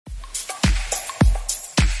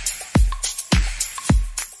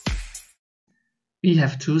We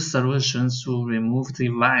have two solutions to remove the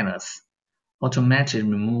virus: automatic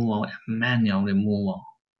removal and manual removal.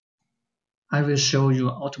 I will show you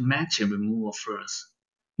automatic removal first.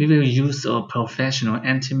 We will use a professional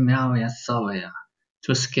anti-malware software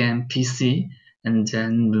to scan PC and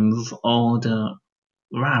then remove all the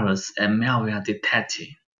virus and malware detected.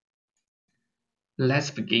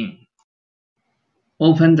 Let's begin.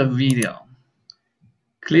 Open the video.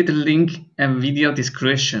 Click the link and video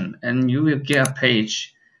description and you will get a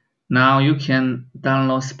page. Now you can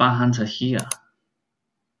download Spy Hunter here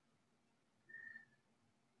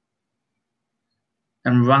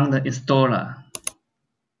and run the installer.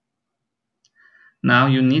 Now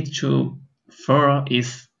you need to follow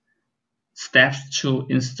its steps to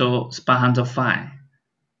install Spy Hunter file.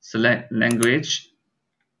 Select language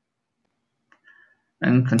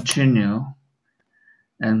and continue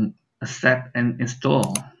and accept and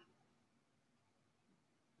install.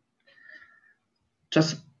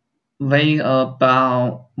 Just wait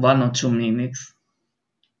about 1 or 2 minutes.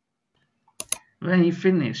 When you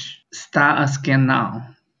finish, start a scan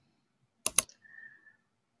now.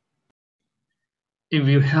 It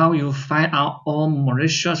will help you find out all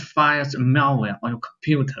malicious files and malware on your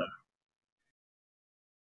computer.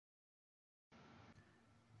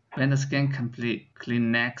 When the scan complete, click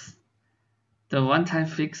Next. The one-time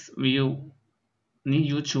fix will need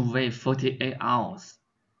you to wait 48 hours.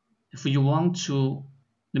 If you want to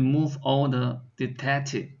remove all the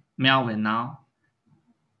detected malware now,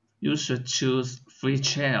 you should choose Free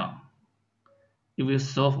Trial. It will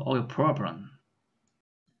solve all your problems.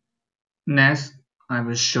 Next, I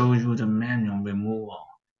will show you the manual removal.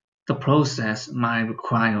 The process might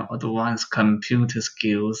require advanced computer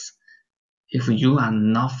skills. If you are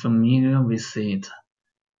not familiar with it,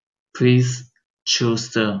 please choose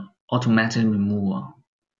the automatic removal.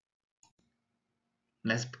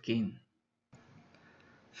 Let's begin.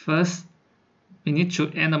 First, we need to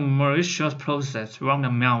end the malicious process to run the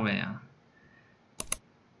malware.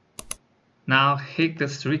 Now hit the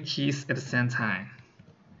 3 keys at the same time.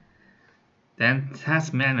 Then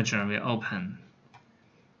Task Manager will open.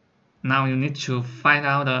 Now you need to find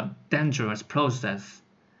out the dangerous process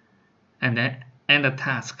and then end the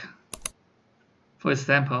task. For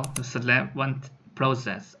example, you select one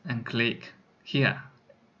process and click here.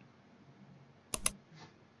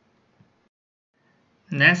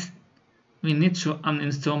 Next, we need to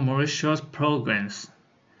uninstall malicious programs.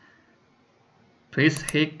 Please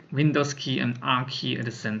hit Windows key and R key at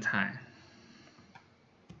the same time.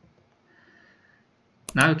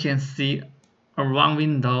 Now you can see a wrong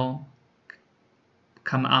window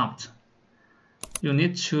come out. You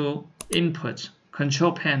need to input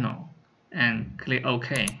Control Panel and click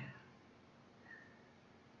OK.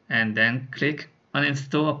 And then click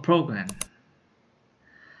Uninstall a program.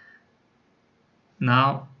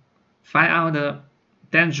 Now find out the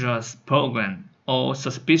dangerous program or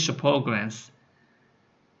suspicious programs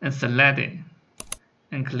and select it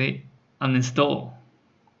and click Uninstall.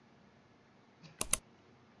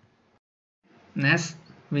 Next,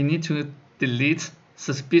 we need to delete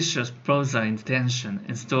suspicious browser extension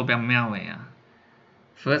installed by malware.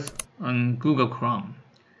 First, on Google Chrome,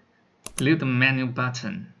 click the menu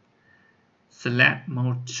button, select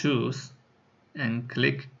More Tools, and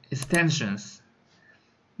click Extensions.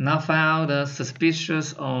 Now find out the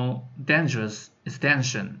suspicious or dangerous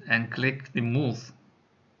extension and click Remove.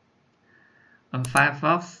 On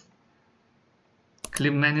Firefox,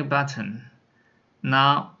 click Menu button.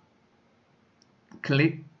 Now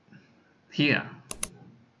click here.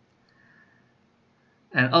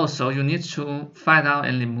 And also you need to find out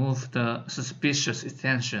and remove the suspicious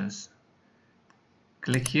extensions.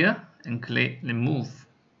 Click here and click Remove.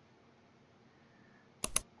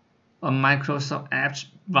 On Microsoft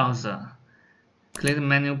Edge browser, click the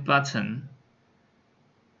menu button.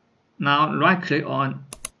 Now right click on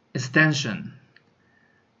Extension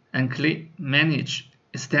and click Manage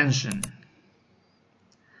Extension.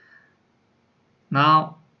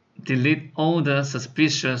 Now delete all the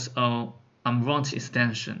suspicious or unwanted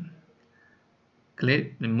extension.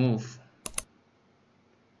 Click Remove.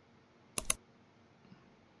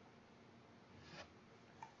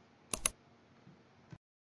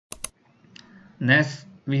 Next,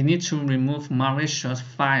 we need to remove malicious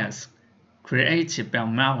files created by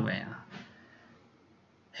malware.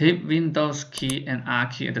 Hit Windows key and R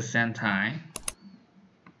key at the same time.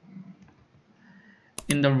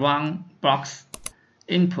 In the Run box,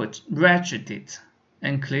 input Regedit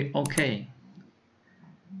and click OK.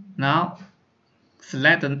 Now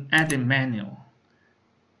select the Edit menu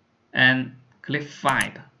and click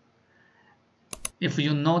Find. If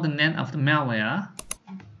you know the name of the malware,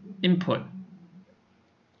 input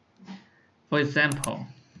for example,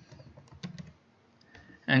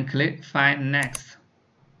 and click Find Next.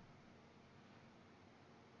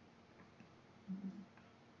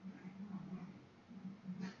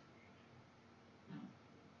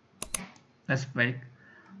 Let's wait.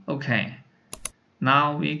 Okay,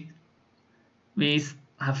 now we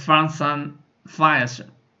have found some files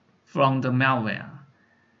from the malware.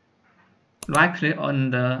 Right click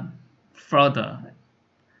on the folder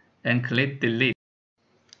and click Delete.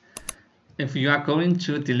 If you are going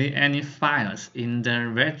to delete any files in the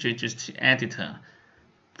registry editor,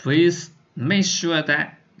 please make sure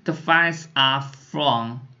that the files are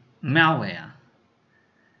from malware.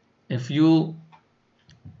 If you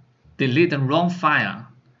delete the wrong file,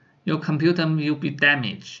 your computer will be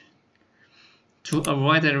damaged. To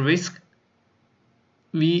avoid the risk,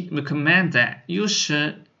 we recommend that you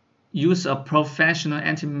should use a professional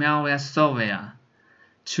anti-malware software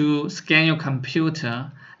to scan your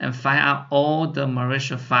computer and find out all the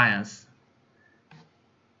malicious files.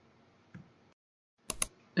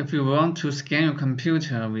 If you want to scan your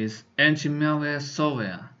computer with anti-malware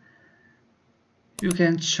software, you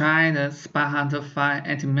can try the SpyHunter 5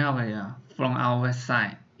 anti-malware from our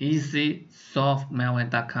website,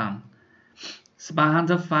 easysolvemalware.com.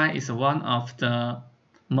 SpyHunter 5 is one of the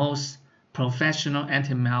most professional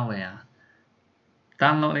anti-malware.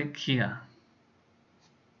 Download it here.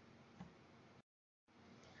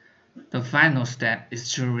 The final step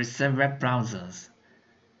is to reset web browsers.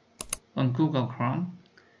 On Google Chrome,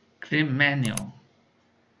 click Menu,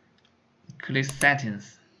 click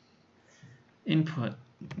Settings, Input,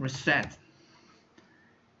 Reset.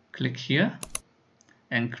 Click here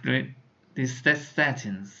and click Reset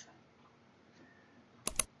Settings.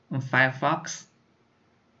 On Firefox,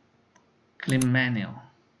 click Menu,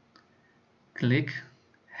 click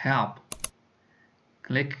Help,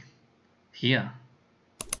 click here.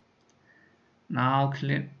 Now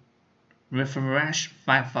click Refresh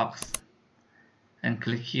Firefox and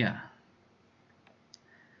click here.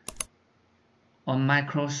 On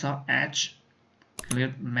Microsoft Edge,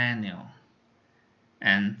 click Menu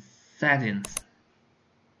and Settings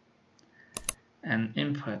and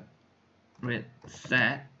Input,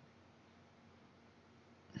 Reset.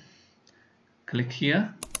 Click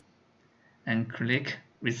here and click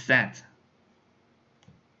Reset.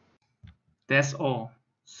 That's all.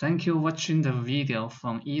 Thank you for watching the video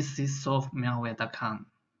from easysolvemalware.com.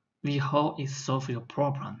 We hope it solves your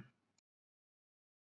problem.